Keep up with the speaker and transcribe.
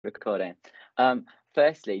Recording. Um,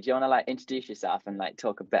 Firstly, do you want to like introduce yourself and like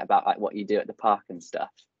talk a bit about like what you do at the park and stuff?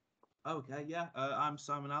 Okay, yeah. I'm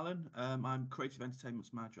Simon Allen. I'm Creative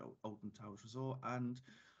Entertainment's manager at Alton Towers Resort, and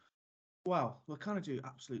well, we'll kind of do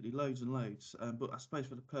absolutely loads and loads. But I suppose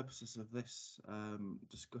for the purposes of this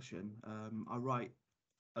discussion, I write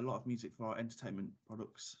a lot of music for our entertainment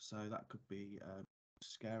products. So that could be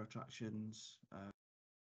scare attractions,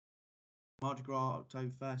 Mardi Gras,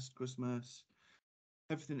 Oktoberfest, Christmas,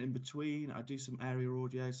 everything in between. I do some area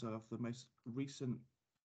audio. So the most recent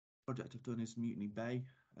project I've done is Mutiny Bay,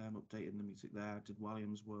 updating the music there. I did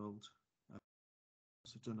Williams World.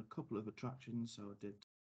 Also done a couple of attractions. So I did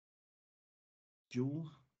Jewel,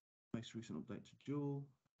 most recent update to Jewel,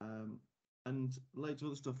 and loads of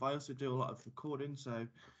other stuff. I also do a lot of recording. So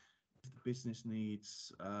if the business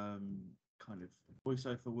needs kind of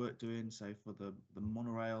voiceover work doing, say for the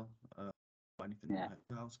monorail, or anything in Yeah. the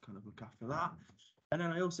hotels, kind of look after that. And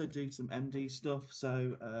then I also do some MD stuff.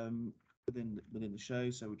 So within the show,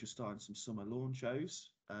 so we're just starting some summer lawn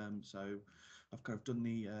shows. So I've kind of done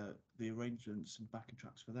the arrangements and backing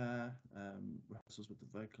tracks for there, rehearsals with the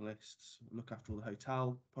vocalists, look after all the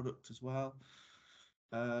hotel product as well.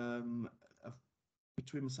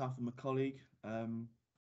 Between myself and my colleague,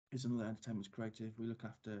 who's another entertainment creative, we look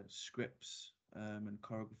after scripts and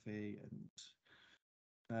choreography,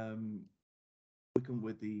 and we come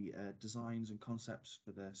with the designs and concepts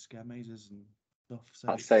for the scare mazes and stuff. So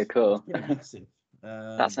That's so it's cool. pretty massive.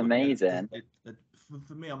 That's But yeah, amazing.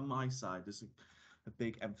 for me on my side, there's a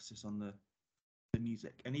big emphasis on the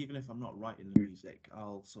music. And even if I'm not writing the music,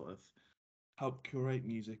 I'll sort of help curate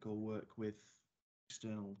music or work with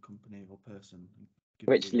external company or person and give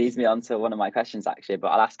Which briefs. leads me on to one of my questions actually, but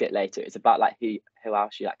I'll ask it later. It's about like who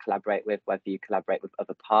else you like collaborate with, whether you collaborate with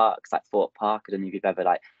other parks like Thorpe Park. I don't know if you've ever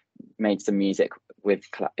like made some music with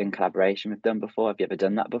in collaboration with them before. Have you ever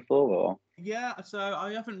done that before? Or Yeah, so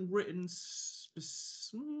I haven't written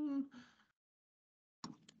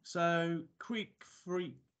so Creek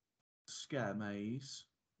Freak Scare Maze.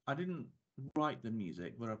 I didn't write the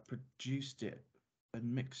music, but I produced it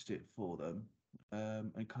and mixed it for them,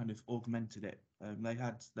 and kind of augmented it.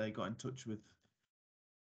 They got in touch with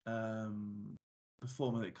a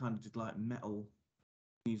performer that kind of did like metal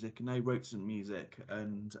music, and they wrote some music,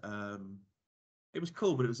 and it was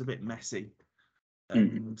cool, but it was a bit messy,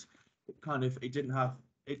 and it didn't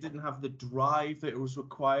have the drive that was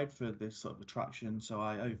required for this sort of attraction. So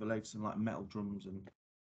I overlaid some like metal drums and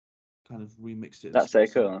kind of remixed it and that's stuff.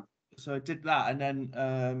 so So, cool. so I did that, and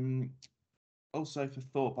then also for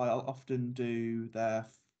Thorpe, I'll often do their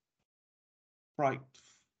Fright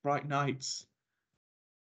Fright Nights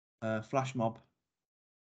flash mob,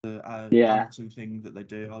 the Yeah. anti thing that they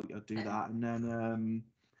do. I'll do that, and then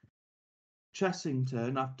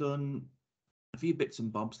Chessington, I've done a few bits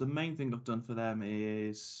and bobs. The main thing I've done for them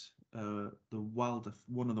is one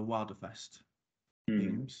of the Wilderfest Mm.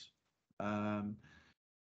 themes. Um,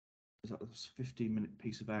 it's like a 15-minute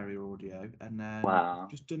piece of area audio, and then I've Wow.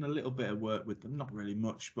 just done a little bit of work with them. Not really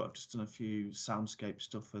much, but I've just done a few soundscape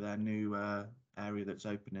stuff for their new area that's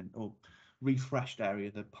opening, or refreshed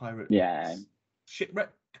area, the Pirate Yeah.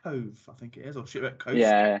 Shipwreck Cove, I think it is, or Shipwreck Coast.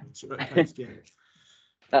 Yeah. Shipwreck Coast, yeah.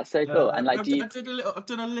 That's so cool. And like, do you? I've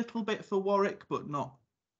done a little bit for Warwick, but not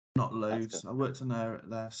That's cool. loads. I worked on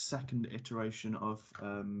their second iteration of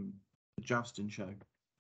the Jousting show,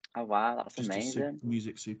 Oh wow, that's just a amazing.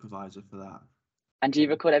 music supervisor for that. And do you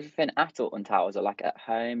record everything at Alton Towers or like at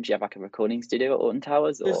home? Do you have like a recording studio at Alton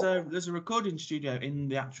Towers There's or? a recording studio in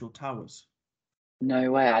the actual towers.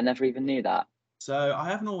 No way, I never even knew that. So I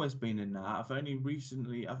haven't always been in that. I've only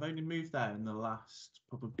moved there in the last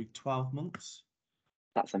probably 12 months.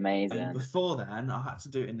 That's And amazing. before then, I had to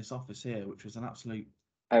do it in this office here, which was an absolute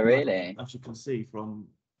Oh nightmare. really? As you can see from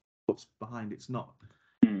what's behind, it's not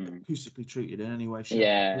Hmm. acoustically treated in any way, shape, or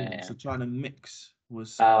Yeah, form. yeah. So trying to mix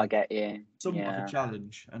was Oh, I get you. somewhat of a Yeah.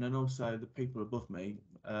 challenge. And then also the people above me,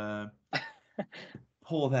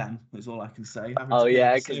 poor them is all I can say. Having Oh to hear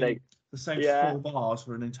yeah, the because same they. the same Yeah. 4 bars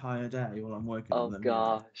for an entire day while I'm working on Oh them. Yeah,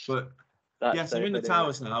 gosh, but that's yes, I'm so in the funny.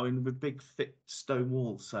 towers now, in with big thick stone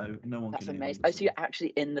walls, so no one That's can hear me. amazing. Oh, so So you're actually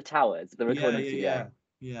in the towers, the yeah, recording yeah, studio. yeah,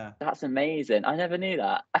 yeah. That's amazing. I never knew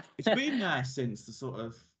that. It's been there since the sort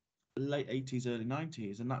of late 80s, early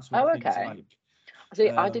 90s, and that's where Oh, things okay. like See,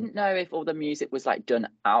 I um, didn't know if all the music was like done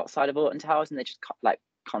outside of Alton Towers and they just like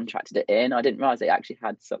contracted it in. I didn't realize they actually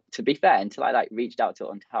had some. To be fair, until I like reached out to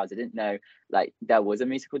Alton Towers, I didn't know like there was a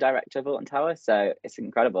musical director of Alton Towers. So it's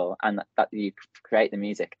incredible, and that you create the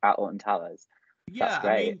music at Alton Towers. That's yeah, I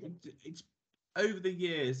great. mean, it's over the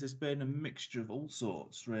years there's been a mixture of all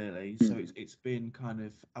sorts, really. So Mm. it's been kind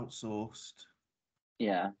of outsourced,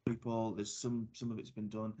 Yeah. people. There's some of it's been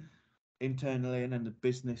done internally, and then the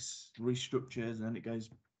business restructures, and then it goes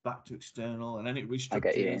back to external, and then it I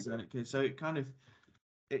get you. restructures, and so it kind of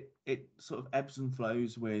it sort of ebbs and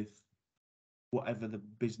flows with whatever the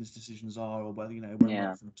business decisions are, or whether, when we Yeah.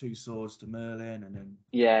 went from Two Swords to Merlin, and then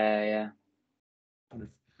Yeah. kind of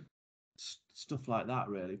stuff like that,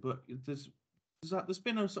 really. But there's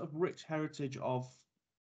been a sort of rich heritage of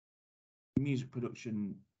music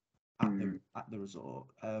production at the resort,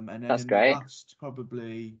 and then That's in the great. last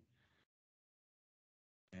probably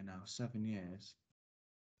 7 years,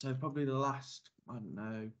 so probably the last, I don't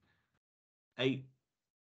know, 8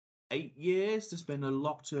 years, there's been a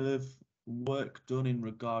lot of work done in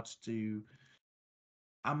regards to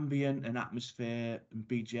ambient and atmosphere and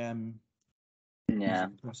BGM Yeah.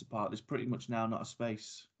 music across the park. There's pretty much now not a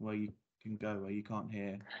space where you can go where you can't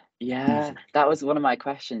hear Yeah, music. that was one of my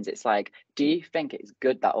questions. It's like, do you think it's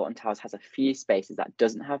good that Alton Towers has a few spaces that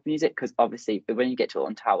doesn't have music? Because obviously, when you get to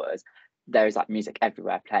Alton Towers, there is like music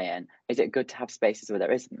everywhere playing. Is it good to have spaces where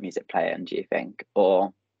there isn't music playing, do you think?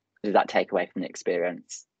 Or does that take away from the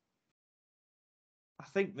experience? I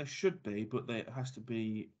think there should be, but it has to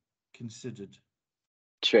be considered.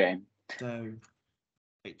 True. So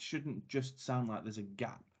it shouldn't just sound like there's a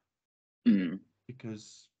gap,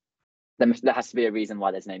 because there has to be a reason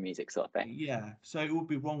why there's no music, sort of thing. yeah. So it would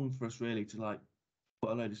be wrong for us really to like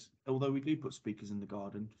put a load of, although we do put speakers in the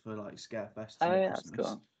garden for like Scarefest Oh, and yeah, that's Christmas,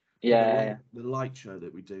 cool. for Yeah. the light show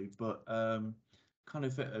that we do, but kind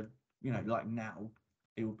of at a, like now,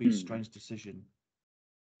 it would be a strange decision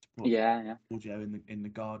to put Yeah. audio in the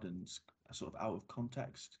gardens, sort of out of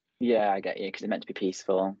context. Yeah, I get you, because it's meant to be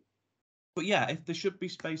peaceful. But yeah, if there should be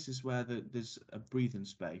spaces where there's a breathing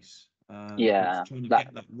space, but Yeah, it's trying to that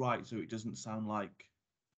get that right so it doesn't sound like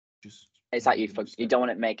just it's like you don't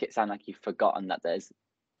want to make it sound like you've forgotten that there's.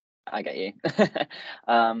 I get you.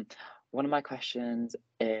 One of my questions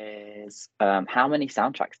is, how many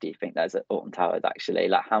soundtracks do you think there's at Alton Towers actually?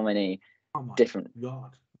 Like, how many Oh my different?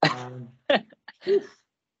 God. Oof,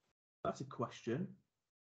 that's a question.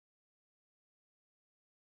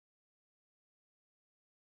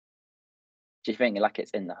 Do you think like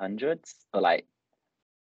it's in the hundreds or like?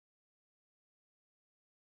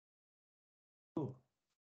 Oh.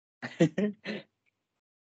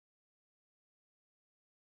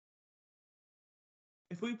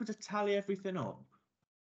 If we were to tally everything up,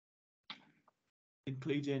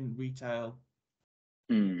 including retail,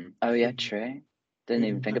 Oh yeah, food, true. Didn't food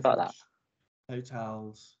even and think about that. beverage,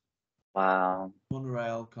 hotels, Wow,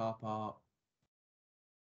 monorail, car park,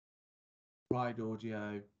 ride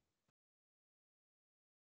audio,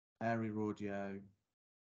 area audio.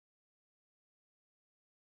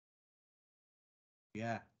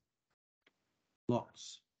 Yeah,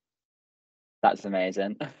 lots. that's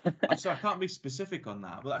amazing. I'm sorry, I can't be specific on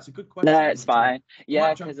that, but that's a good No, question. it's fine. I Yeah,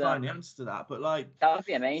 might try and because find the answer to that, but like, that would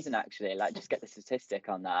be amazing actually. Like, just get the statistic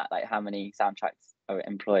on that. Like, how many soundtracks are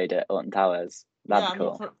employed at Alton Towers? That'd yeah, be I mean,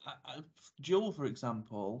 cool. for Duel, for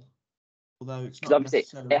example, although it's Because not obviously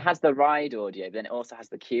necessarily. it has the ride audio, but then it also has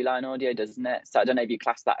the queue line audio, doesn't it? So I don't know if you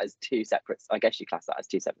class that as two separate. I guess you class that as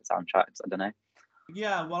two separate soundtracks. I don't know.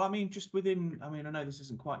 Yeah, well, I mean, just within, I mean, I know this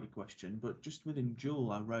isn't quite your question, but just within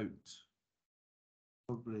Duel, I wrote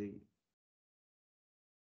probably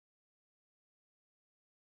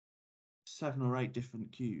 7 or 8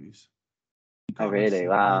 different cues. You Oh can't really?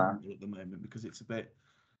 necessarily name Wow. them all at the moment because it's a bit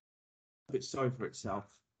sorry for itself.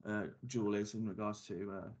 Duel is in regards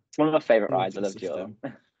to It's one of my favorite the rides. I audio love Duel.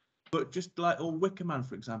 system, but just like Wicker Man,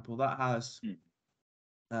 for example, that has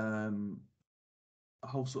Mm. a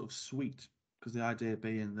whole sort of suite, because the idea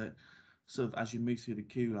being that sort of as you move through the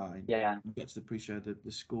queue line, Yeah. you get to the pre-show that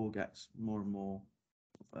the score gets more and more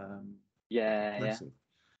Yeah. impressive.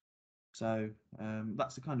 So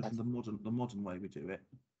that's the kind of That's, the modern way we do it.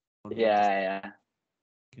 yeah.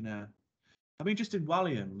 I mean, just in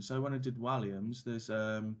Walliams. So when I did Walliams, there's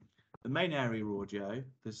the main area audio.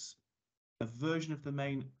 There's a version of the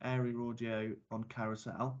main area audio on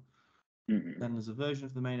Carousel. Then there's a version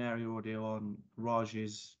of the main area audio on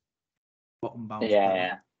Raj's Bottom Bounce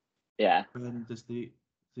Bill. Yeah. And then there's the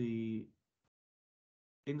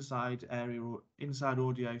inside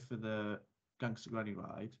audio for the Gangster Granny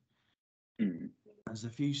ride. There's a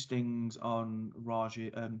few stings on Raj.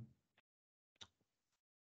 The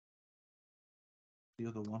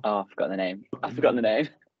other one. Oh, I forgot the name. I forgot the name.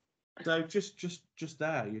 So just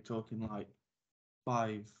there, you're talking like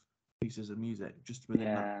 5 pieces of music just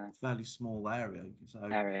within that fairly small area. So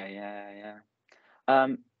Yeah.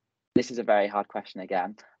 This is a very hard question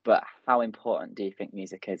again, but how important do you think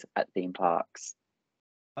music is at theme parks?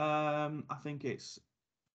 I think it's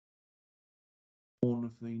one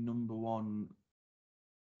of the number one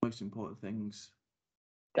most important things,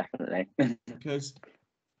 Definitely. because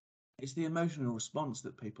it's the emotional response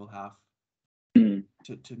that people have Mm.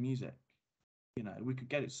 to music. You know, we could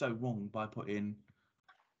get it so wrong by putting,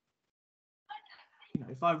 you know,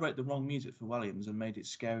 if I wrote the wrong music for Williams and made it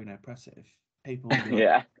scary and oppressive, people would be like,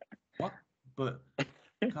 Yeah. what? But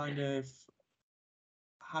kind of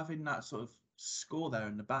having that sort of score there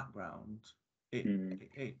in the background, it,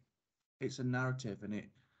 Mm. it's a narrative, and it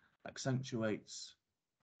accentuates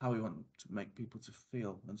how we want to make people to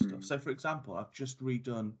feel and stuff. Mm. So, for example, I've just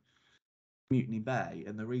redone Mutiny Bay,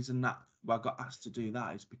 and the reason that I got asked to do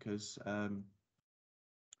that is because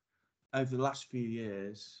over the last few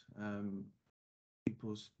years,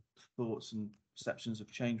 people's thoughts and perceptions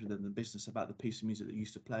have changed within the business about the piece of music that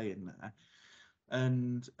used to play in there,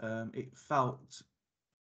 and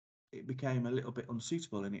it became a little bit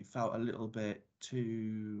unsuitable, and it felt a little bit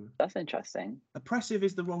too That's interesting. oppressive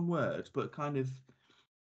is the wrong word, but kind of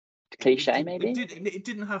Cliche, maybe. it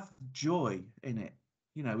didn't have joy in it.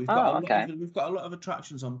 You know, Oh, okay. we've got a lot of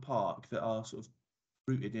attractions on Park that are sort of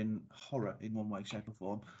rooted in horror in one way, shape, or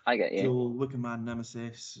form. I get you. Jewel, Wicker Man,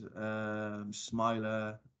 Nemesis,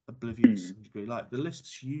 Smiler, Oblivion to Mm. some degree. Like, the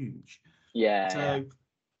list's huge. Yeah, So yeah.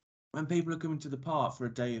 when people are coming to the park for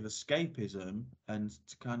a day of escapism and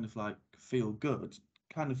to kind of like feel good,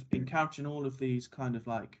 kind of Mm. encountering all of these kind of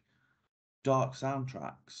like dark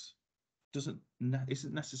soundtracks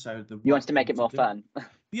isn't necessarily the You right wanted to make thing it to more do. fun.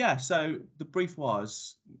 Yeah, so the brief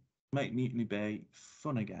was make Mutiny Bay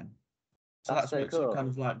fun again. So That's that's so makes it cool. kind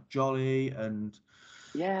of like jolly and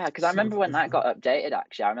Yeah, because I sort remember when of that got updated,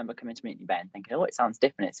 actually, I remember coming to Mutiny Bay and thinking, oh, it sounds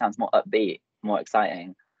different. It sounds more upbeat, more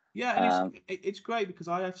exciting. yeah, and Um, it's great because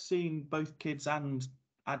I have seen both kids and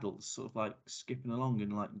adults sort of like skipping along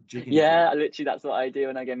and like jigging to it, yeah, literally, that's what I do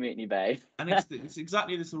when I go Mutiny Bay. and it's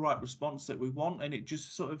exactly the right response that we want, and it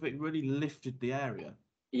just sort of it really lifted the area.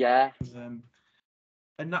 Yeah, Um,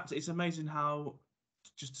 and it's amazing how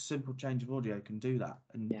just a simple change of audio can do that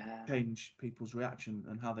and yeah, change people's reaction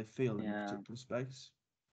and how they feel in a yeah. particular space.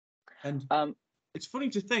 And Um, it's funny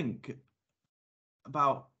to think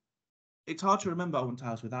about. It's hard to remember Alton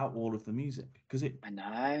Towers without all of the music, because I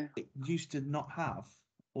know, it used to not have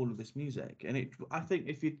all of this music, and I think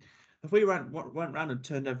if we went round and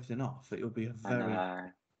turned everything off, it would be a I very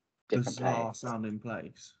know. Different bizarre place. sounding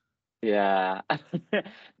place. Yeah,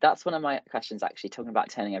 that's one of my questions actually, talking about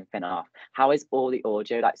turning everything off. How is all the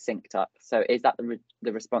audio like synced up? So is that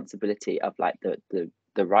the responsibility of like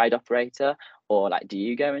the ride operator, or like do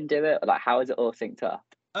you go and do it? Or, like how is it all synced up?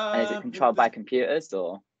 And is it controlled by computers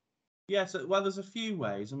or? Yeah, so well, there's a few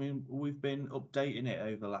ways. I mean, we've been updating it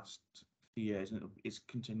over the last few years, and it's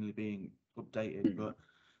continually being updated. Mm. But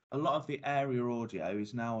a lot of the area audio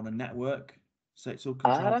is now on a network, so it's all Oh,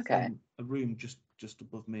 controlled okay. from a room just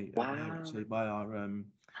above me over here, Wow. actually, by our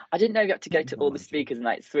I didn't know you had to go to technical all the manager. speakers and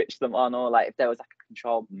like switch them on, or like if there was like a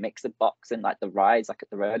control mixer box and like the rides, like at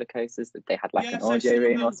the roller coasters, that they had like Yeah, an so audio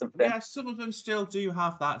room or something. some of them still do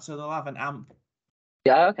have that. So they'll have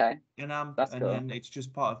Yeah, okay. That's and cool. then it's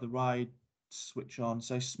just part of the ride switch on.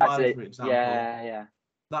 So Smiler, Actually, for example, yeah, yeah.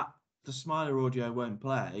 that the Smiler audio won't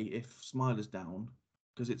play if Smiler's down,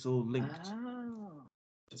 because it's all linked Oh,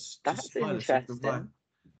 to that's Smiler. So the right, interesting.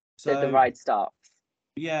 The so ride stops.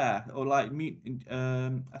 yeah, or like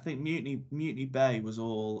I think Mutiny Bay was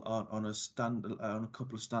all on a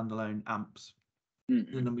couple of standalone amps, and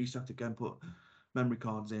Mm. then we used to have to go and put memory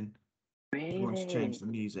cards in if we wanted to change Really?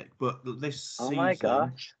 the music. But this Oh my season,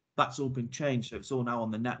 gosh. that's all been changed, so it's all now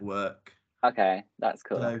on the network. Okay, that's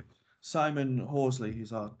cool. So Simon Horsley,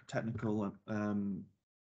 who's our technical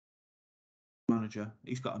manager,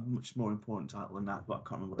 he's got a much more important title than that, but I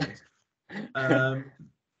can't remember what it is.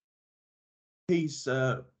 He's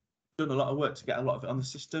done a lot of work to get a lot of it on the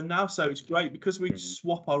system now, so it's great because we Mm.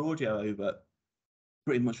 swap our audio over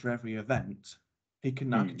pretty much for every event. I can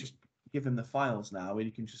Mm. just give him the files now, and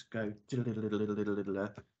he can just go That's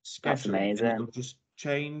schedule it, and it'll amazing. just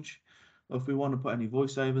change. Or if we want to put any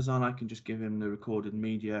voiceovers on, I can just give him the recorded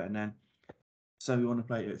media, and then so we want to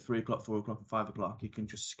play it at 3 o'clock, 4 o'clock, and 5 o'clock. He can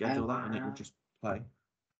just Oh schedule that, and it will wow. just play.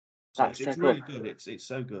 So That's so it's cool. really good. It's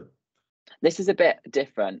so good. This is a bit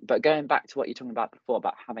different, but going back to what you're talking about before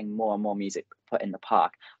about having more and more music put in the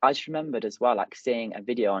park, I just remembered as well, like seeing a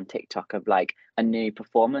video on TikTok of like a new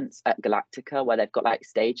performance at Galactica where they've got like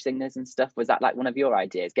stage singers and stuff. Was that like one of your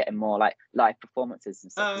ideas, getting more like live performances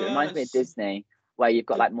and stuff? Because it reminds me of S- Disney, where you've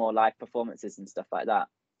got the- like more live performances and stuff like that.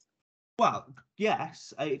 well,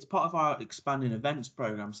 yes, it's part of our expanding events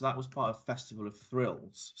program. So that was part of Festival of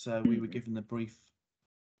Thrills. So we were Mm. given the brief.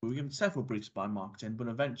 We were given several briefs by marketing, but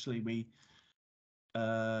eventually we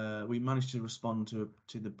we managed to respond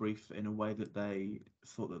to the brief in a way that they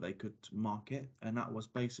thought that they could market, and that was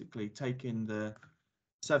basically taking the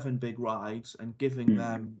 7 big rides and giving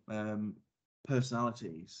them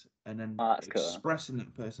personalities, and then That's cool. expressing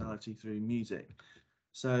that personality through music.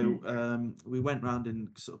 So we went round and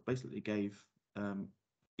sort of basically gave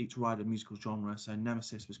each ride a musical genre. So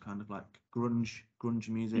Nemesis was kind of like grunge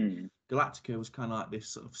music. Galactica was kind of like this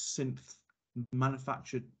sort of synth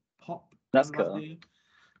manufactured pop. That's cool. Idea.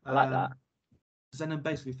 I like that. So then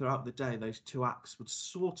basically throughout the day, those 2 acts would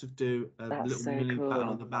sort of do a That's little so mini battle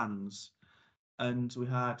cool. of the bands, and we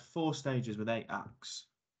had 4 stages with 8 acts.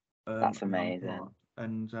 That's amazing.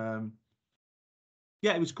 And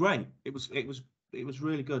yeah, it was great. It was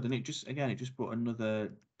really good, and it just brought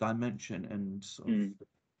another dimension and sort of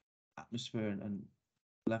atmosphere and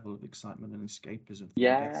level of excitement and escapism for the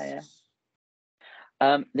guests.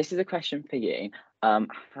 This is a question for you.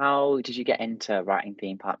 How did you get into writing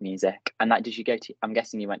theme park music? And like, did you go to? I'm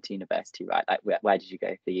guessing you went to university, right? Like, where did you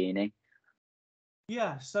go for uni?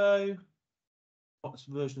 Yeah. So, what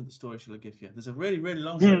version of the story shall I give you? There's a really, really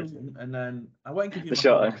long version, and then I won't give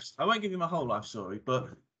you my whole life story, but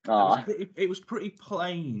it was pretty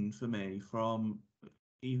plain for me from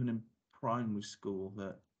even in primary school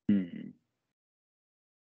that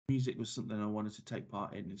music was something I wanted to take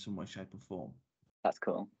part in some way, shape, or form. That's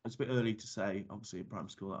cool. It's a bit early to say, obviously, in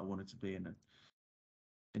primary school that I wanted to be in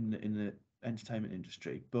the entertainment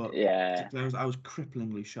industry, but I was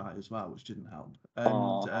cripplingly shy as well, which didn't help.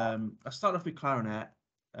 And I started off with clarinet.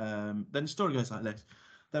 Then the story goes like this.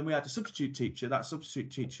 Then we had a substitute teacher. That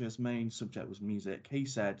substitute teacher's main subject was music. He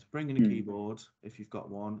said, bring in a keyboard if you've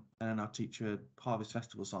got one, and I'll teach you a Harvest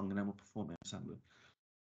Festival song, and then we'll perform the assembly.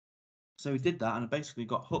 So we did that, and I basically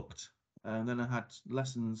got hooked. And then I had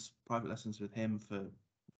private lessons with him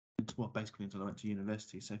basically until I went to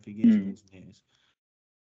university, so for years and years and years.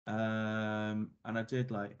 And I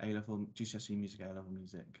did like A-level GCSE music, A-level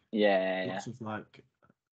music. Lots of like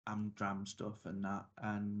dram stuff and that,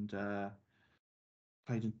 and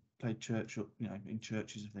played church, in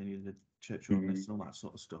churches if they needed a church organist and all that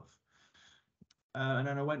sort of stuff. And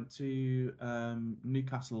then I went to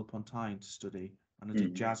Newcastle upon Tyne to study, and I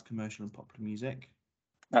did jazz, commercial, and popular music.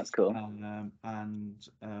 That's cool. And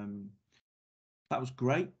that was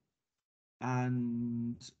great.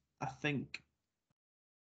 And I think,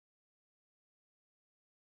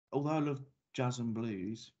 although I love jazz and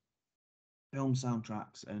blues, film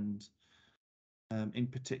soundtracks and in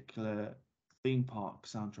particular theme park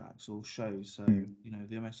soundtracks or shows, so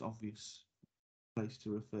the most obvious place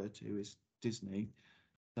to refer to is Disney.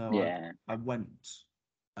 So I went,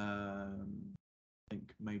 I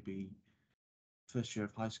think maybe first year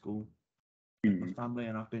of high school with my family,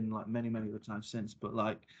 and I've been like many other times since. But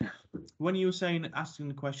like when you were asking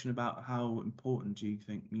the question about how important do you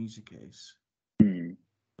think music is, and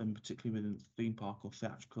particularly within theme park or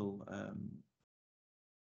theatrical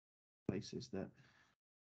places, that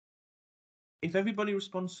if everybody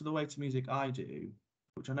responds to the way to music I do,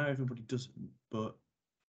 which I know everybody doesn't, but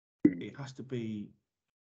it has to be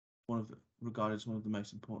regarded as one of the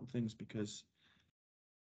most important things, because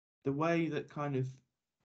the way that kind of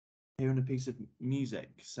hearing a piece of music,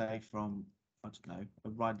 say from, I don't know, a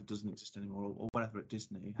ride that doesn't exist anymore or whatever at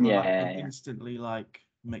Disney, how that can instantly like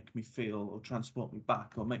make me feel or transport me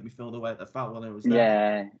back or make me feel the way that I felt when I was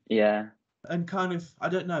there. And kind of, I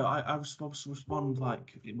don't know, I respond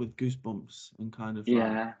like with goosebumps and kind of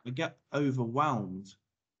like I get overwhelmed,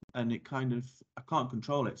 and it kind of, I can't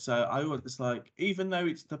control it. So I always, it's like, even though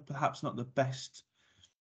it's perhaps not the best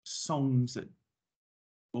songs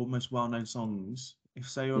or most well-known songs, if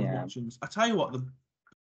say I'm watching, I tell you what,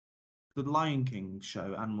 the Lion King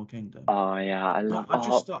show, Animal Kingdom. Oh yeah, I love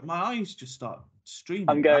it. My eyes just start streaming.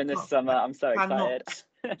 I'm going this summer. I'm so excited.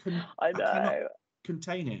 I know. I cannot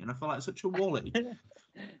contain it, and I feel like such a wally.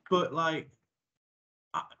 But like,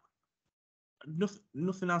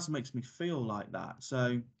 nothing else makes me feel like that.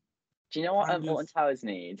 So, do you know what Alton Towers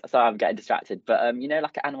needs? Sorry, I'm getting distracted. But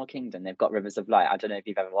like at Animal Kingdom, they've got Rivers of Light. I don't know if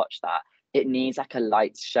you've ever watched that. It needs like a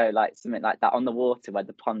lights show, like something like that on the water where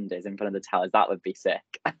the pond is in front of the towers. That would be sick.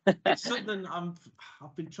 It's something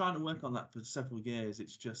I've been trying to work on that for several years.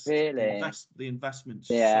 It's just really the investment's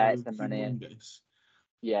so it's the money humongous.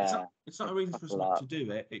 It's not a reason for us not to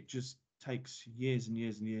do it. It just takes years and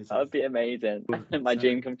years and years. That would be amazing. My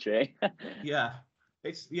dream come true.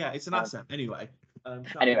 It's an asset anyway.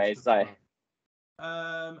 Anyways, sorry.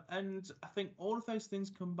 And I think all of those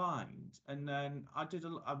things combined, and then I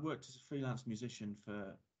worked as a freelance musician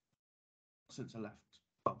since I left,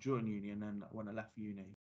 during uni, and then when I left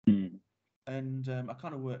uni, and I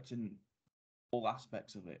kind of worked in all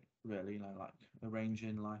aspects of it. really, like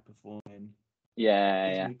arranging, live performing,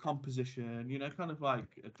 Yeah. composition, kind of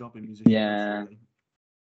like a job a musician does, Yeah. really.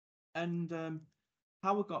 And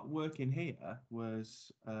how I got working here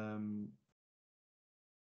was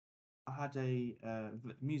I had a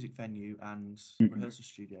music venue and Mhm. rehearsal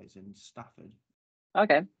studios in Stafford,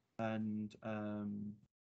 Okay. and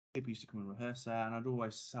people used to come and rehearse there, and I'd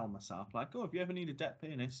always sell myself like, oh, if you ever need a deck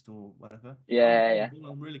pianist or whatever, I'm Yeah.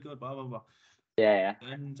 available, I'm really good, blah blah blah. Yeah.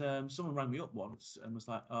 And someone rang me up once and was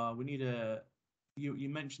like, we need a you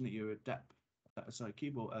mentioned that you're a dep sorry,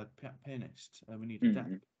 keyboard pianist, we need a dep.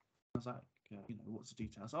 Mm. I was like, what's the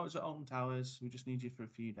details? Oh, it's at Alton Towers, we just need you for a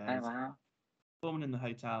few Oh days, wow. performing in the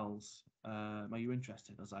hotels. Are you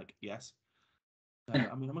interested? I was like, yes. So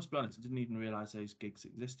I mean, I must be honest, I didn't even realize those gigs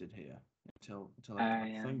existed here until I got Oh that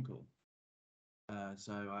yeah. phone call.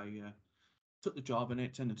 So I took the job, and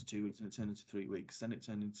it turned into 2 weeks, and it turned into 3 weeks, then it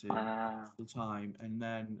turned into Wow. full time, and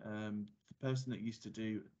then the person that used to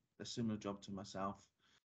do a similar job to myself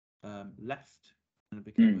left, and it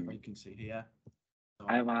became a Mm. vacancy here. So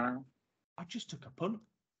Oh wow. I just took a punt.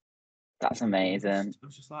 That's To be amazing. honest, I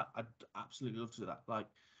was just like, I'd absolutely love to do that. Like,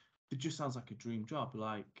 it just sounds like a dream job.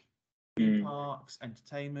 Like theme Mm. parks,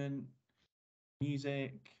 entertainment,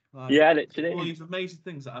 music, like Yeah, all literally. these amazing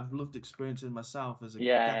things that I've loved experiencing myself as a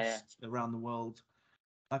Yeah. guest around the world.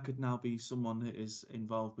 I could now be someone that is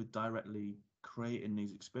involved with directly creating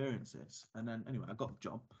these experiences. And then anyway, I got the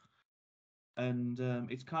job, and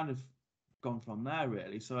it's kind of gone from there,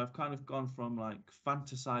 really. So I've kind of gone from like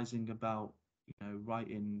fantasizing about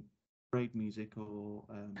writing great music or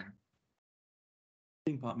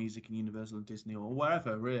theme park music in Universal and Disney or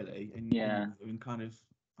wherever, really, Yeah. in kind of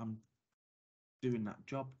I'm doing that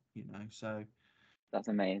job, so That's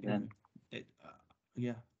you know amazing. it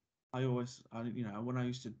yeah. When I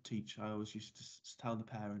used to teach, I always used to tell the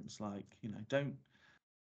parents, like, don't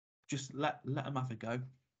just let them have a go. If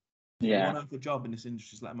they Yeah. want to have a job in this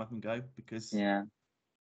industry, just let them have a go, because Yeah.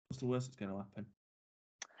 what's the worst that's going to happen?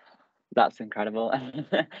 That's incredible.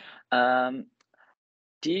 um,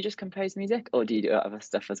 do you just compose music or do you do other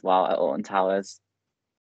stuff as well at Alton Towers?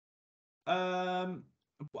 Um,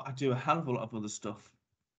 but I do a hell of a lot of other stuff.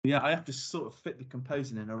 Yeah, I have to sort of fit the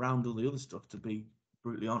composing in around all the other stuff, to be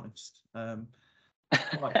brutally honest.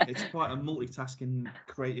 It's quite a multitasking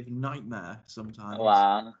creative nightmare sometimes.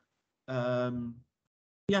 Wow.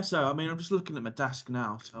 Yeah, so I mean, I'm just looking at my desk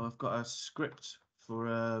now. So I've got a script for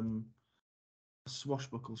a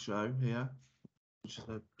swashbuckle show here, which is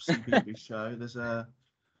a CBeebies show. There's a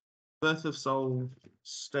Birth of Soul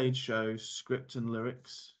stage show script and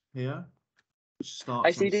lyrics here, which I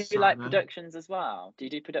starts see. on Do you like Saturday. productions as well? Do you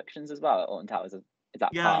do productions as well at Alton Towers? Is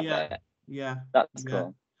that Yeah, part of yeah, it? yeah, That's yeah.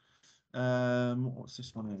 cool. What's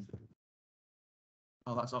this one in?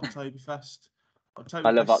 Oh, that's Oktoberfest.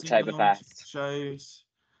 I love Oktoberfest sing-along Oktoberfest. shows.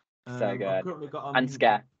 So I've good. currently got And I've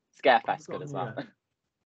Scarefest got good as on well. here.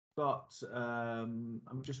 Got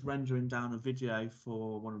I'm just rendering down a video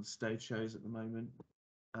for one of the stage shows at the moment.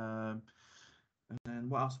 And then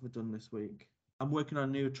what else have I done this week? I'm working on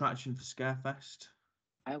a new attraction for Scarefest.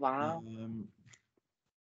 Oh wow.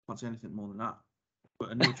 Can't say anything more than that.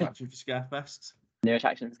 But a new attraction for Scarefest. New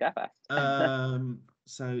attraction Scarefest.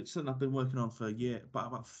 So it's something I've been working on for a year,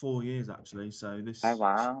 about 4 years actually. So Oh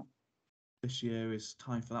wow. this year is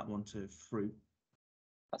time for that one to fruit.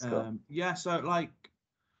 That's cool. Yeah, so like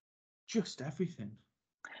just everything,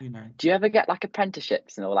 you know. Do you ever get like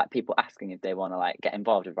apprenticeships and or like people asking if they want to like get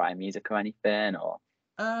involved with writing music or anything or?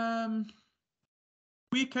 Um,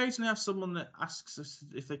 we occasionally have someone that asks us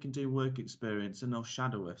if they can do work experience, and they'll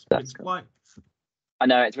shadow us. But That's cool. I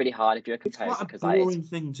know it's really hard if you're a it's quite composer a because like it's. boring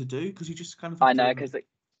thing to do, because you just kind of have I know to because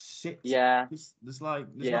sit. yeah, There's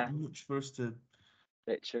yeah, not much for us to.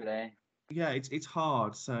 literally. Yeah, it's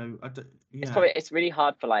hard. So It's yeah. probably it's really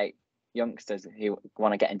hard for like youngsters who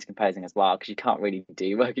want to get into composing as well because you can't really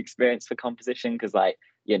do work experience for composition because like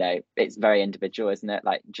it's very individual, isn't it?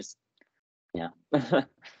 Like just yeah.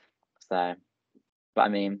 So, but I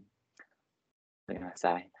mean, what can I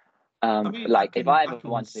say? I mean, Like if I ever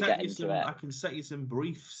wanted to get into it, I can set you some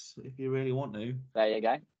briefs if you really want to, there you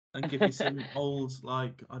go. and give you some old,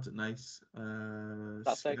 like, I don't know,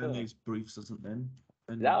 That's so cool. scale briefs or something.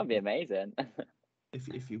 And That would be amazing.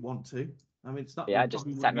 if you want to, I mean, it's not, we Yeah, just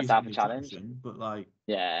probably set wouldn't use it in myself the a challenge. attraction, but like,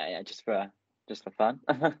 Yeah, just for fun.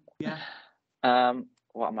 yeah.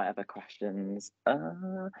 What are my other questions?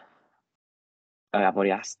 Oh, I've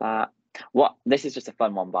already asked that. What? This is just a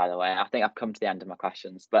fun one, by the way. I think I've come to the end of my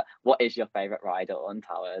questions. But what is your favourite ride at Alton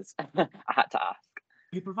Towers? I had to ask.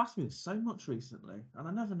 People have asked me this so much recently, and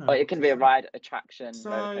I never know. Or it what can to be a say. ride, attraction,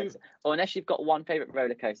 roller So coaster. Or unless you've got one favourite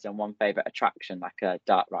roller coaster and one favourite attraction, like a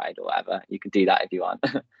dart ride or whatever, you could do that if you want.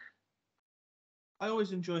 I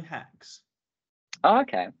always enjoy Hex. Oh,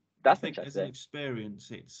 okay. I That's think as an interesting.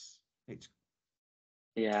 experience, it's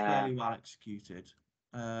Yeah. fairly well executed.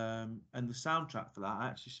 And the soundtrack for that, I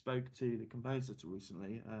actually spoke to the composer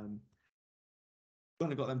recently.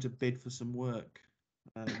 When I got them to bid for some work.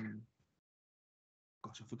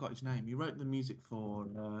 Gosh, I forgot his name. He wrote the music for.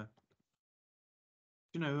 Do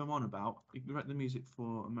you know who I'm on about? He wrote the music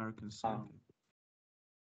for American Psycho. Oh.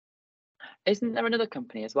 Isn't there another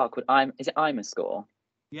company as well called I'm? Is it IMAscore?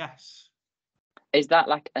 Yes. Is that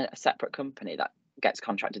like a separate company that gets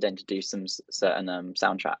contracted in to do some certain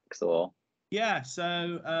soundtracks or? Yeah,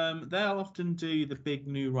 so they'll often do the big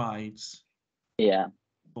new rides Yeah.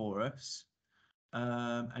 for us,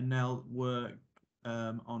 and they'll work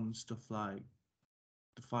on stuff like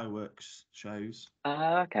the fireworks shows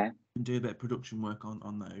Okay. and do a bit of production work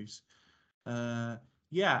on those.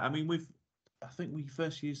 Yeah, I mean I think we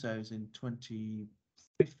first used those in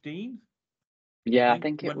 2015. Yeah, I think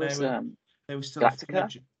think it when was they were still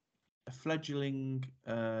Galactica. a fledgling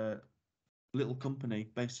little company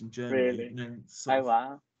based in Germany, Really? and then sort Oh of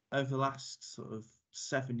wow. over the last sort of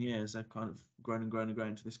 7 years, they've kind of grown and grown and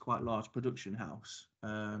grown to this quite large production house.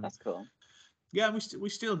 That's cool. Yeah, we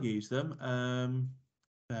still use them.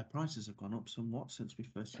 Their prices have gone up somewhat since we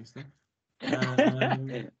first used them.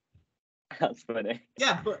 That's funny.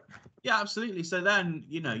 Yeah, but yeah, absolutely. So then,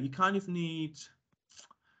 you kind of need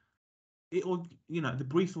it, or the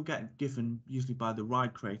brief will get given usually by the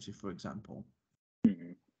ride creative, for example,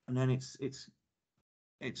 Mhm. and then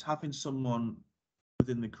it's having someone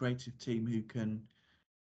within the creative team who can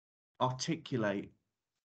articulate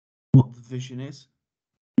what the vision is,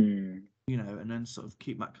 Mm. and then sort of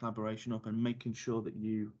keep that collaboration up and making sure that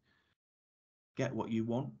you get what you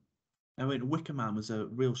want. I mean, Wicker Man was a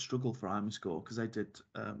real struggle for IMAscore because they did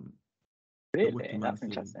the Wicker Really? Man That's theme.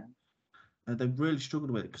 interesting. And they really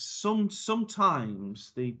struggled with it because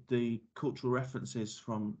sometimes the cultural references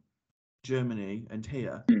from Germany and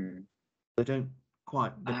here, Mm. they don't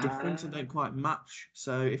quite, they're different and Ah, don't quite match.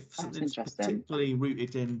 So if that's something's interesting. particularly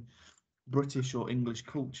rooted in British or English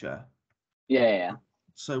culture, Yeah, yeah.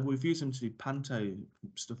 so we've used them to do panto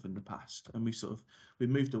stuff in the past, and we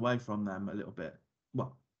moved away from them a little bit,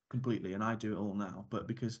 well, completely, and I do it all now, but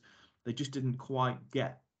because they just didn't quite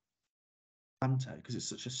get panto because it's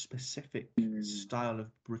such a specific Mm. style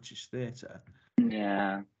of British theatre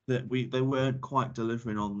Yeah. that they weren't quite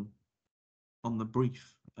delivering on the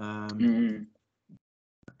brief. Mm.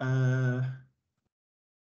 Uh,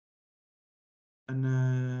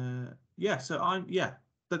 and yeah, so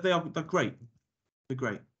but they're great. They're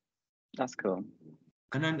great. That's cool.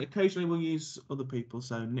 And then occasionally we'll use other people.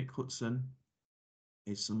 So Nick Hudson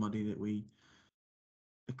is somebody that we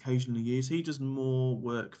occasionally use. He does more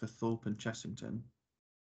work for Thorpe and Chessington.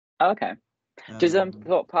 Okay. Does Um,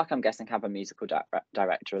 Thorpe Park, I'm guessing, have a musical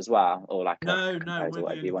director as well, or like a no, composer, we're the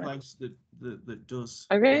whatever only you want to? place that does.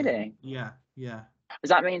 Oh, really? Yeah, yeah. Does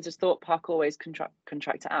that mean does Thorpe Park always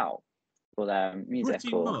contract it out for their music,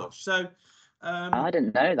 Pretty or? much. So, I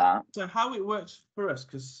didn't know that. so how it works for us,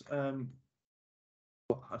 because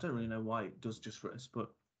well, I don't really know why it does just for us,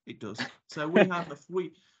 but it does. So we have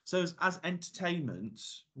so as entertainment,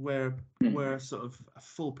 we're Mm, sort of a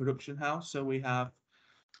full production house. So we have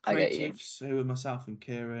I get you. creatives who are myself and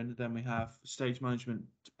Kieran. Then we have stage management.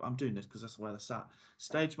 I'm doing this because that's where they're sat.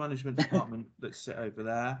 Stage management department that sit over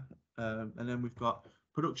there, and then we've got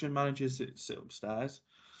production managers that sit upstairs.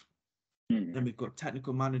 Then Mm. we've got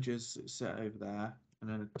technical managers that sit over there, and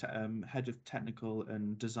then a head of technical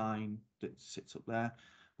and design that sits up there.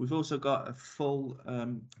 We've also got a full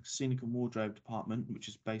scenic and wardrobe department, which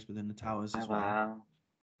is based within the towers Oh as well. wow,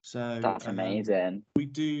 So that's amazing.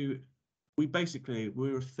 we're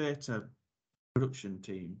a theatre production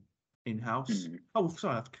team in-house. Mm. Oh,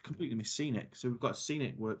 sorry, I've completely missed scenic. So we've got a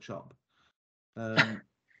scenic workshop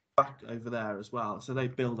back over there as well. So they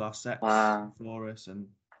build our sets Wow. for us and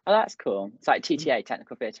Oh, that's cool. It's like TTA,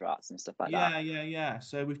 technical theatre arts and stuff like that. yeah.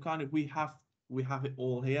 So we have it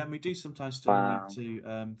all here, and we do sometimes still need Wow.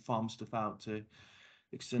 to farm stuff out to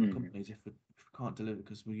external Mm. companies if we can't deliver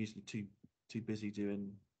because we're usually too busy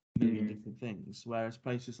doing a million Mm. different things. Whereas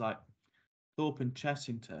places like Thorpe and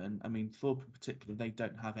Chessington, I mean Thorpe in particular, they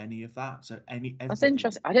don't have any of that. So That's everything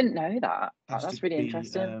interesting. I didn't know that. has to That's really be.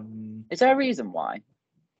 interesting. Is there a reason why,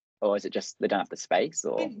 or is it just they don't have the space, I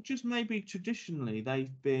or? think just maybe traditionally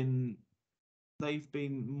they've been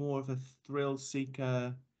more of a thrill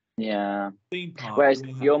seeker Yeah. Theme park. Whereas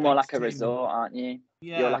We have you're more like a entertainment. resort, aren't you?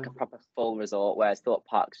 You're Yeah, like a proper full resort, whereas Thorpe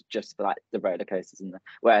Park's just for like the roller coasters and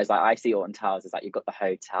whereas like I see Alton Towers is like you've got the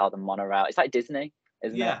hotel, the monorail. It's like Disney,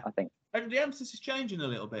 isn't it? yeah. I think. And the emphasis is changing a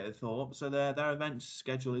little bit at Thorpe, so their events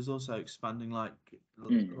schedule is also expanding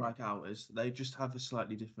Mm, like ours. They just have a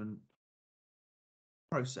slightly different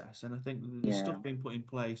process, and I think there's yeah. stuff being put in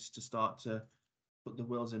place to start to put the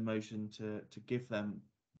wheels in motion to give them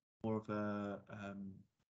more of a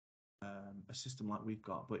system like we've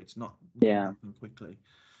got, but it's not going to Yeah. happen quickly.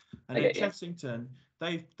 I And at get you. Chessington,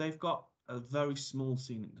 they've got a very small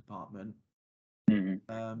scenic department, Mm,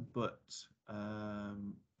 but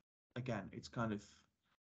again, it's kind of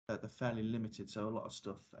they're fairly limited, so a lot of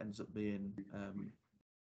stuff ends up being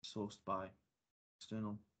sourced by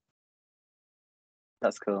external,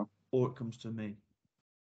 that's cool. or it comes to me.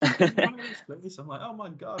 Can you run this, please? I'm like, oh my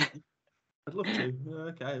god, I'd love to.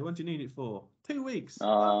 Okay, when do you need it for? 2 weeks.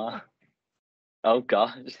 Oh, oh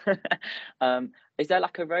gosh. Is there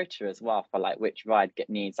like a rota as well for like which ride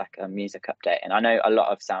needs like a music update? And I know a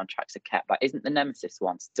lot of soundtracks are kept. Like, isn't the Nemesis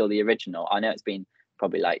one still the original? I know it's been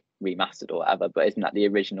probably like remastered or whatever, but isn't that the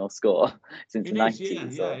original score since the It is, yeah,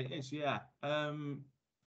 90s? yeah, Or it is, yeah.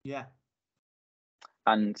 Yeah.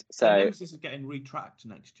 and So so Nemesis is getting retracked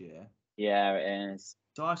next year. yeah, it is.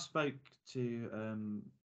 So I spoke to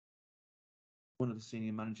one of the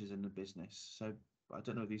senior managers in the business. So I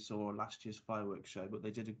don't know if you saw last year's fireworks show, but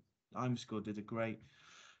IMScore did a great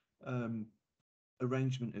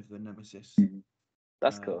arrangement of the Nemesis Mm,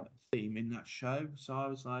 that's cool. theme in that show. So I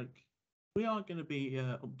was like, we are going to be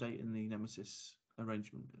updating the Nemesis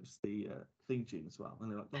arrangement as the theme tune as well. And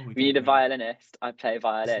they're like, oh, we We need don't a know. violinist. I play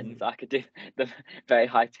violin, so I could do the very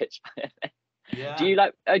high pitched violin. Do Yeah, you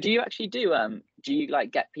like? Do you actually do? Do you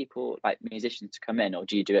like get people like musicians to come in, or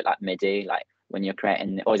do you do it like MIDI, like when you're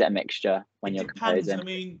creating, or is it a mixture when it you're depends. I composing?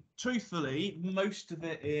 mean, truthfully, most of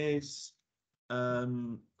it is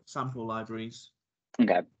sample libraries.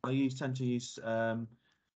 Okay. Tend to use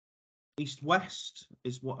East West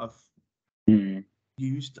is what I've Mm.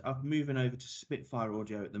 used. I'm moving over to Spitfire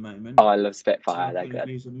Audio at the Oh, moment, I love so Spitfire. I They're kind of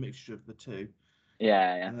good. use a mixture of the two.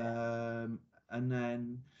 Yeah, yeah. And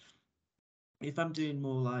then if I'm doing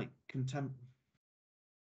more like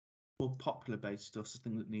more popular based stuff,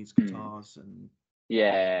 something that needs Mm. guitars and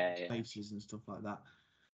Yeah, yeah. basses and stuff like that.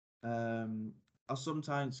 I'll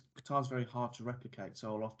sometimes guitar's very hard to replicate,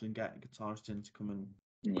 so I'll often get a guitarist in to come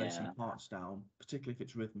and lay some Yeah. parts down, particularly if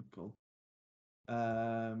it's rhythmical.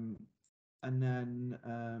 And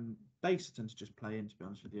then bass I tend to just play in, to be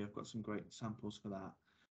honest with you. I've got some great samples for that.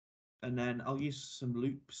 And then I'll use some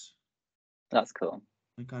loops That's cool.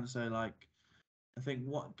 and kind of say like, I think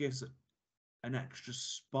what gives an extra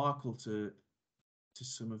sparkle to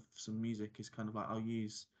some music is kind of like I'll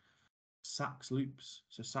use sax loops,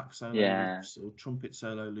 so sax solo Yeah. loops or trumpet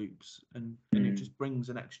solo loops, and it Mm. just brings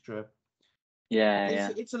an extra. Yeah, yeah.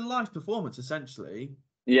 It's a live performance essentially.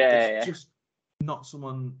 Yeah, It's yeah. just not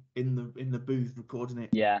someone in the booth recording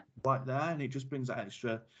it Yeah. right there, and it just brings that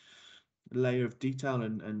extra layer of detail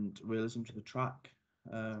and realism to the track.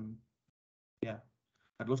 Yeah,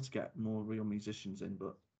 I'd love to get more real musicians in,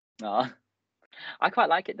 but Oh, I quite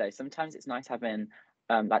like it though. Sometimes it's nice having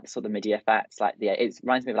like the sort of MIDI effects, like it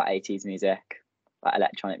reminds me of like 80s music, like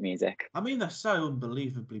electronic music. I mean they're so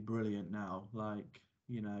unbelievably brilliant now. Like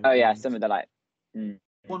Oh yeah, and some of the like. Mm,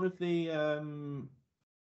 one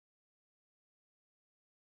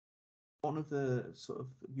of the sort of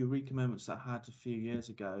eureka moments that I had a few years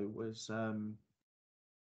ago was a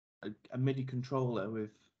MIDI controller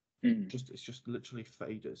with mm. it's just literally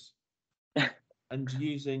faders, and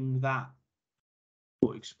using that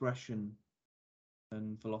for expression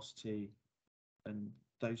and velocity and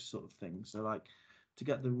those sort of things. So like to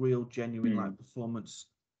get the real genuine like Mm. performance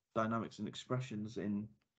dynamics and expressions in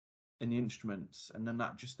the instruments, and then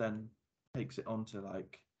that just then takes it on to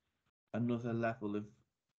like another level of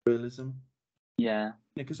realism. Yeah.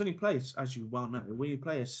 Because when you play, as you well know, when you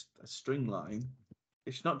play a string line,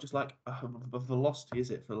 it's not just like a velocity, is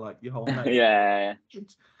it, for like your whole note? Yeah.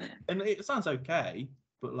 And it sounds okay,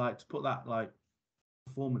 but like to put that like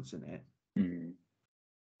performance in it, Mm.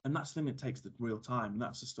 and that's the thing that takes the real time. And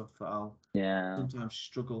that's the stuff that I'll Yeah. sometimes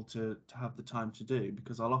struggle to have the time to do,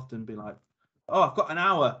 because I'll often be like, oh, I've got an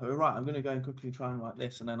hour. All right, I'm going to go and quickly try and write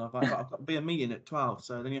this, and then I've got to be a meeting at 12.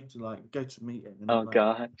 So then you have to like go to a meeting, and Oh then like,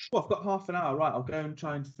 gosh. well, I've got half an hour. Right, I'll go and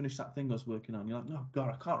try and finish that thing I was working on. You're like, oh god,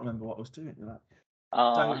 I can't remember what I was doing. You're like, so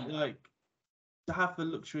Oh. like to have the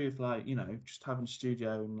luxury of like just having a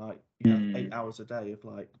studio and like you have Mm. 8 hours a day of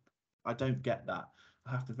like, I don't get that.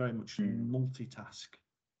 I have to very much Mm. multitask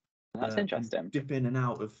That's and interesting. dip in and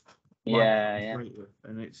out of mind Yeah, yeah, creative,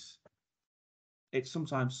 and it's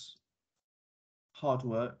sometimes hard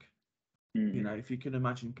work. You know, if you can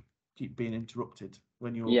imagine keep being interrupted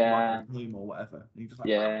when you're writing yeah, a poem or whatever, and you're just like,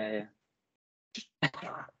 yeah, just,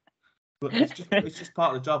 but it's just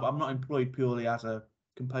part of the job. I'm not employed purely as a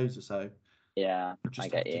composer, so yeah. I I just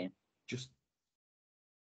have get to you. just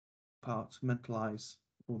mentalize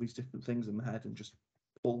all these different things in my head and just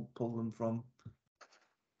pull them from.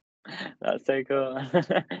 That's so cool.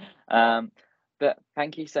 um, but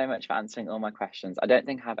thank you so much for answering all my questions. I don't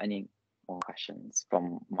think I have any more questions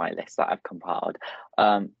from my list that I've compiled.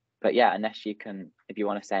 But yeah, unless you can, if you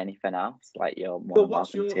want to say anything else, like you're more But than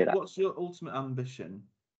welcome to that. what's your ultimate ambition?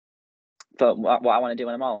 But what I want to do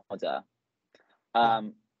when I'm older, Yeah.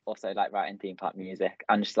 also like writing theme park music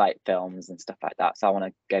and just like films and stuff like that. So I want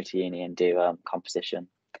to go to uni and do composition.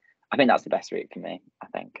 I think that's the best route for me. I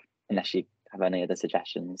think, unless you have any other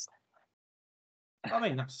suggestions. I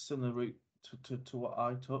mean, that's a similar route to what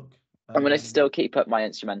I took. I'm going to still keep up my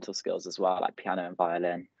instrumental skills as well, like piano and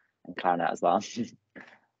violin and clarinet as well.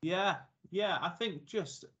 Yeah, yeah. I think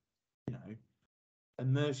just, you know,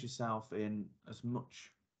 immerse yourself in as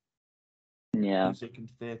much Yeah, music and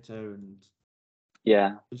theatre and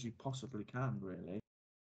yeah, as you possibly can, really.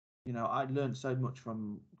 You know, I learned so much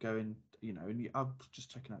from going, you know, and I've just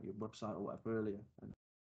checking out your website or whatever earlier, and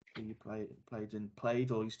you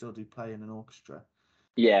played, or you still do play in an orchestra.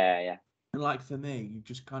 yeah. And like for me, you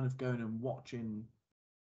just kind of going and watching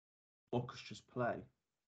orchestras play.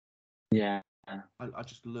 Yeah, I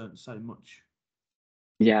just learned so much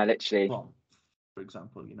yeah, literally. from, for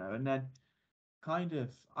example, you know, and then kind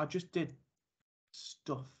of I just did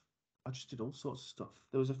stuff. I just did all sorts of stuff.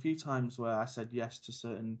 There was a few times where I said yes to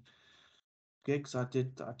certain gigs. I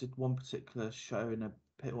did one particular show in a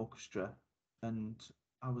pit orchestra, and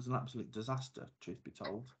I was an absolute disaster, truth be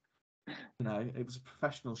told. You know, it was a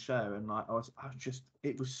professional show, and like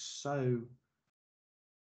it was so.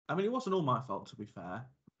 I mean, it wasn't all my fault, to be fair.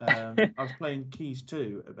 I was playing keys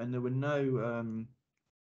too, and there were no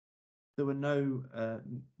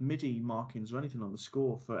MIDI markings or anything on the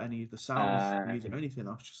score for any of the sounds, music, or anything.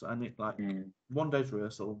 I was just, and it like one day's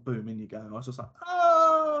rehearsal, boom, in you go. I was just like,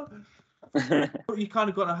 oh. But you kind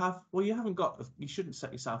of got to have. Well, you haven't got. You shouldn't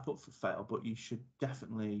set yourself up for fail, but you should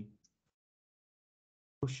definitely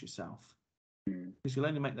push yourself because you'll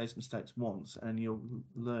only make those mistakes once, and you'll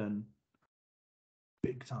learn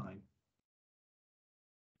big time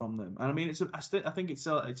from them. And I mean, I think it's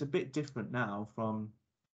a bit different now from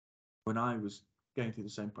when I was going through the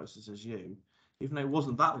same process as you. Even though it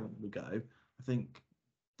wasn't that long ago, I think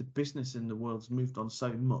the business in the world's moved on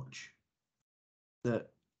so much that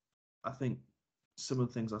I think some of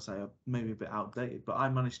the things I say are maybe a bit outdated. But I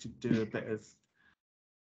managed to do a bit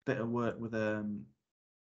of work with a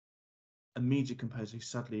media composer who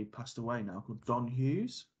sadly passed away now, called Don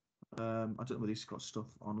Hughes. I don't know whether he's got stuff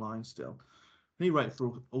online still. And he wrote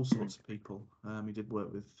for all sorts of people. He did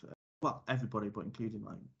work with well, everybody, but including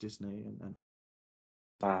like Disney and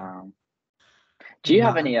Wow. Do you and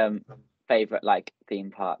have that. any favorite like theme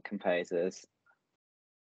park composers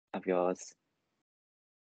of yours?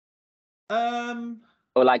 Or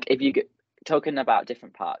like if you get talking about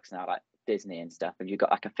different parks now, like Disney and stuff, have you got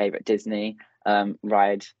like a favorite Disney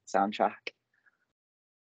ride soundtrack?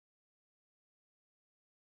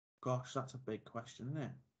 Gosh, that's a big question, isn't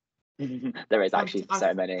it? There is actually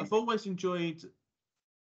so many. I've always enjoyed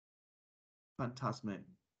Fantasmic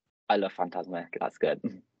I love Fantasmic. That's good.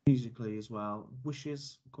 musically as well.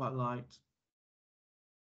 Wishes, quite liked.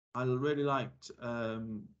 I really liked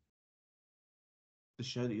the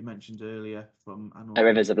show that you mentioned earlier from Animal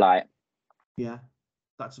Rivers of Kingdom. Light. Yeah,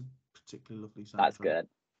 that's a particularly lovely soundtrack. That's good.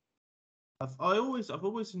 I've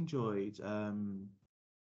always enjoyed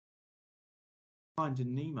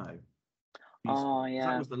Finding Nemo. Oh yeah,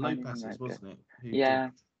 that was the Finding Nemo Lopez's, is good. wasn't it? Who Yeah.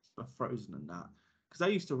 did Frozen and that? Because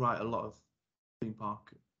they used to write a lot of theme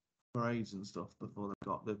park parades and stuff before they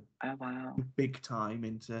got the Oh wow. big time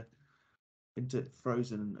into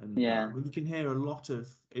Frozen and Yeah. that. I mean, you can hear a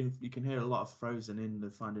lot of Frozen in the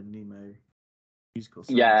Finding Nemo musical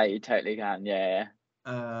soundtrack. Yeah, you totally can. Yeah.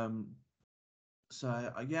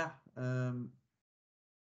 So yeah.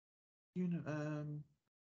 You know.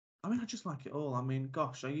 I mean, I just like it all. I mean,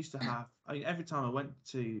 gosh, I used to have. I mean, every time I went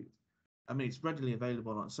to. I mean, it's readily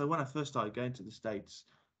available on. So when I first started going to the States,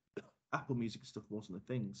 Apple Music stuff wasn't a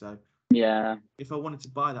thing. So Yeah. if I wanted to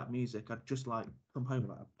buy that music, I'd just like come home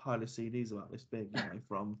with like a pile of CDs about this big, you know,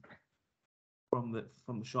 from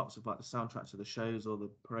the shops of like the soundtracks of the shows or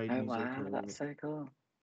the parade Oh music wow, or that's so cool.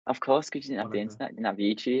 Of course, because you didn't have the whatever. internet, didn't have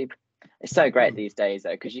YouTube. It's so great Exactly. these days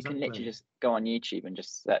though, because you can literally Exactly. just go on YouTube and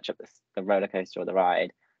just search up the roller coaster or the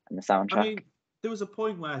ride, and the I soundtrack. mean, there was a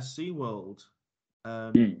point where SeaWorld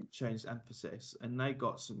Mm. changed emphasis, and they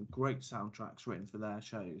got some great soundtracks written for their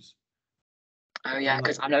shows. Oh yeah, And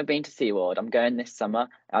because like I've never been to SeaWorld. I'm going this summer.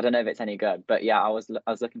 I don't know if it's any good, but yeah, I was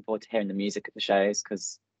looking forward to hearing the music at the shows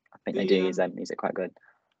because I think they do use their music quite good.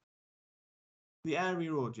 the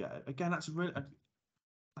area audio again, that's really.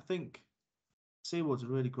 I think SeaWorld's a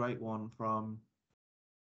really great one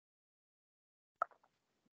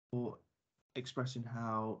for expressing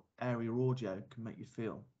how area audio can make you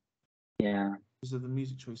feel. Yeah, Because of the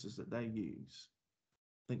music choices that they use,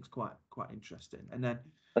 I think it's quite interesting. And then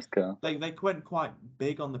that's cool. they went quite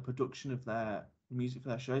big on the production of their music for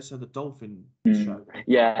their show. So the Dolphin show,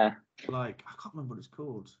 Yeah, like I can't remember what it's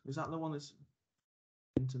called. Is that the one that's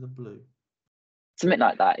Into the Blue? something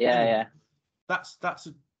like that. Yeah, Anyway, yeah, that's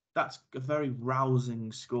a very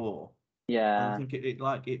rousing score. And I yeah. think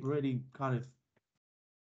it really kind of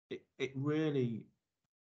it really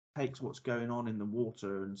takes what's going on in the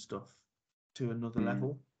water and stuff to another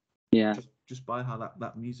level. Yeah, Just by how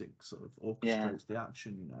that music sort of yeah. orchestrates the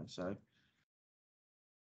action, you know. So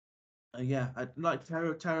yeah, I like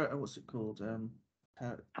Terror. What's it called?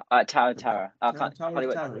 Tower of Terror. I can't Tower of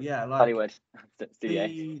Hollywood. Terror. Yeah, like Hollywood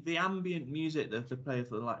Studios. the ambient music that they play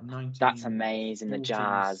for like That's amazing. The 1940s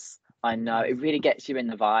jazz. I know. kind of. It really gets you in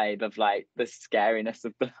the vibe of like the scariness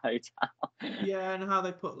of the hotel. Yeah, and how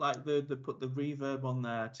they put like they put the reverb on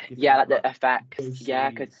there to give Yeah, that like like the effects. Yeah,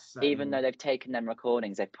 ghostly because even setting. though they've taken them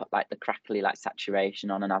recordings, they've put like the crackly like saturation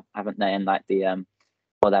on, and haven't they? And like the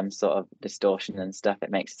for them sort of distortion and stuff, it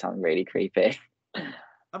makes it sound really creepy.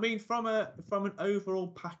 I mean, from an overall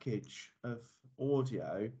package of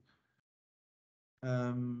audio,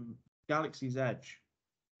 Galaxy's Edge,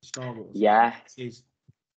 Star Wars game Yes, is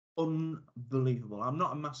unbelievable. I'm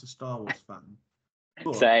not a massive Star Wars fan,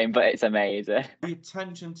 but same, but it's amazing. the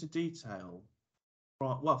attention to detail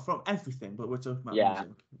from everything, but we're talking about Yeah,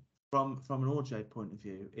 music, from an audio point of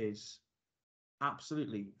view, is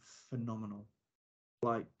absolutely phenomenal.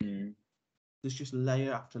 Like there's just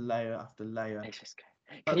layer after layer after layer. it's just.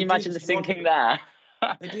 Like Can you imagine the syncing there?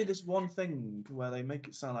 they do this one thing where they make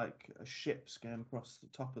it sound like a ship's going across the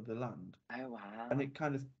top of the land, Oh wow, and it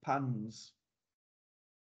kind of pans,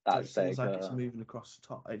 so it that's so sounds like it's cool. moving across the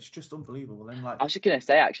top. It's just unbelievable. And like, I was just gonna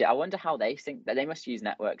say, actually, I wonder how they sync that. They must use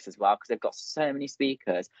networks as well because they've got so many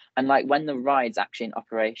speakers. And like when the ride's actually in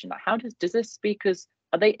operation, like how does the speakers,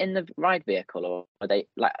 are they in the ride vehicle or are they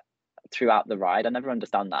like throughout the ride? I never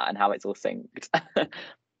understand that and how it's all synced.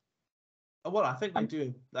 well, I think they I'm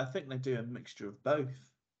do. I think they do a mixture of both.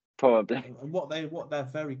 probably. And what they're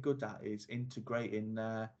very good at is integrating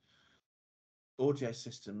their audio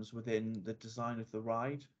systems within the design of the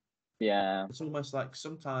ride. Yeah. It's almost like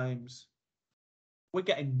sometimes we're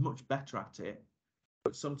getting much better at it,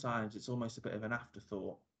 but sometimes it's almost a bit of an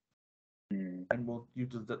afterthought. Mm. And we'll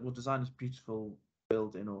design this beautiful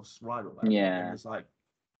building or ride or whatever, and then Yeah. there's like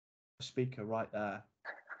a speaker right there,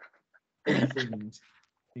 unthemed.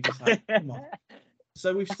 You're just like, come on.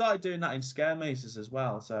 So we've started doing that in scare mazes as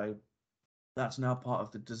well. So that's now part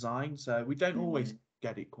of the design. So we don't always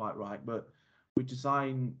get it quite right, but we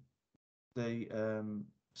design the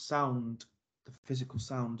sound, the physical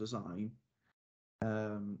sound design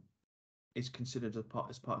is considered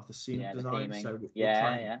as part of the scenic Yeah, the design. theming. So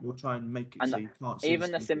Yeah, yeah. we'll try and make it And so you can't see the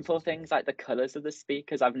even the speakers simple and stuff. things like the colors of the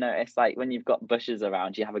speakers, I've noticed like when you've got bushes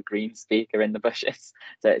around, you have a green speaker in the bushes.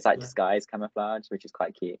 So it's like Yeah. disguise camouflage, which is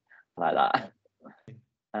quite cute. I like that.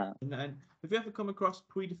 And have you ever come across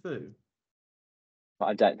Puy de Fou? But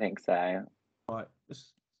I don't think so. Right,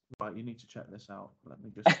 right. You need to check this out. Let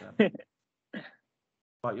me just.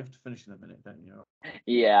 Right, you have to finish in a minute, don't you?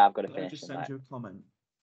 Yeah, I've got to Let me finish just in send like. you a comment.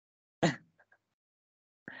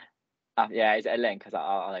 Yeah, is it a link? Because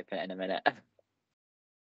I'll open it in a minute.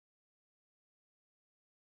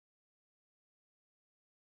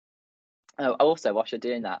 Oh, also, whilst you're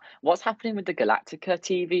doing that, what's happening with the Galactica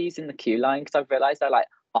TVs in the queue line? Because I've realised they're like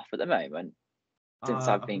off at the moment since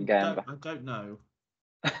I've been going back. I don't know.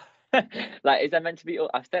 Like, is there meant to be?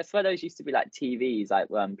 I swear those used to be like TVs, like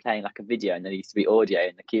playing like a video, and there used to be audio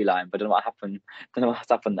in the queue line. But I don't know what happened. Don't know what's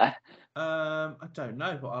happened there. I don't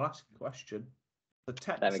know, but I'll ask a question.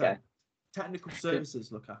 There we go. Technical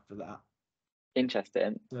services look after that. So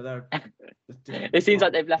Interesting. they're a different It seems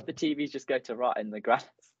like department. they've left the TVs just go to rot in the grass.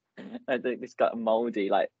 I think it's got mouldy,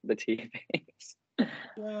 like the TVs.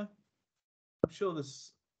 Yeah, I'm sure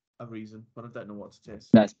there's a reason, but I don't know what it is.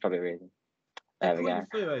 That's probably a reason. There we Puy de go.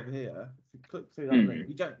 Fou over here. If you click through that link,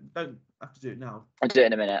 you don't have to do it now. I'll do it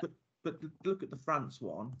in a minute. But look at the France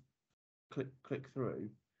one. Click through,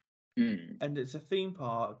 Mm. and it's a theme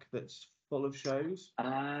park that's full of shows. Oh,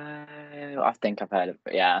 I think I've heard of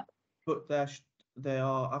it. Yeah. But they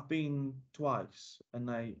are. I've been twice, and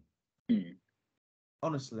they Mm.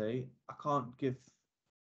 honestly, I can't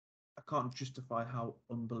justify how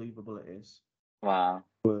unbelievable it is. Wow.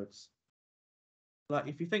 Words. Like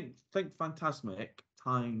if you think Phantasmic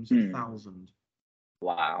times Mm. 1,000,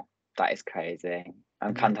 Wow. That is crazy. And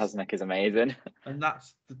and Phantasmic is amazing.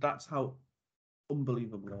 that's how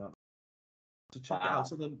unbelievable they are. So check it Wow. out.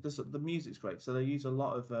 So the music's great. So they use a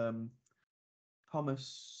lot of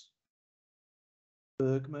Thomas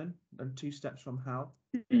Bergman and Two Steps from Hell.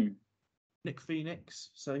 Mm. Nick Phoenix.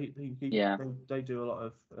 So Yeah, they do a lot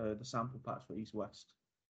of the sample packs for East West.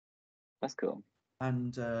 that's cool.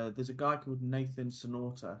 And there's a guy called Nathan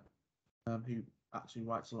Sonorta who actually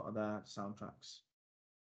writes a lot of their soundtracks.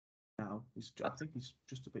 Now I think he's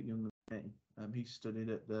just a bit younger than me. He studied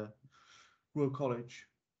at the Royal College.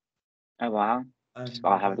 Oh, wow. And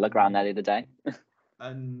I had a look around there the other day.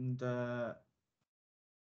 and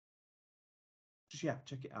just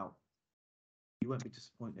check it out. You won't be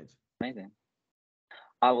disappointed. Amazing.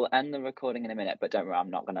 I will end the recording in a minute, but don't worry, I'm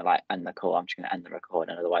not going to like end the call. I'm just going to end the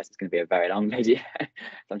recording. Otherwise, it's going to be a very long video. So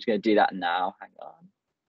I'm just going to do that now. Hang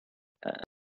on.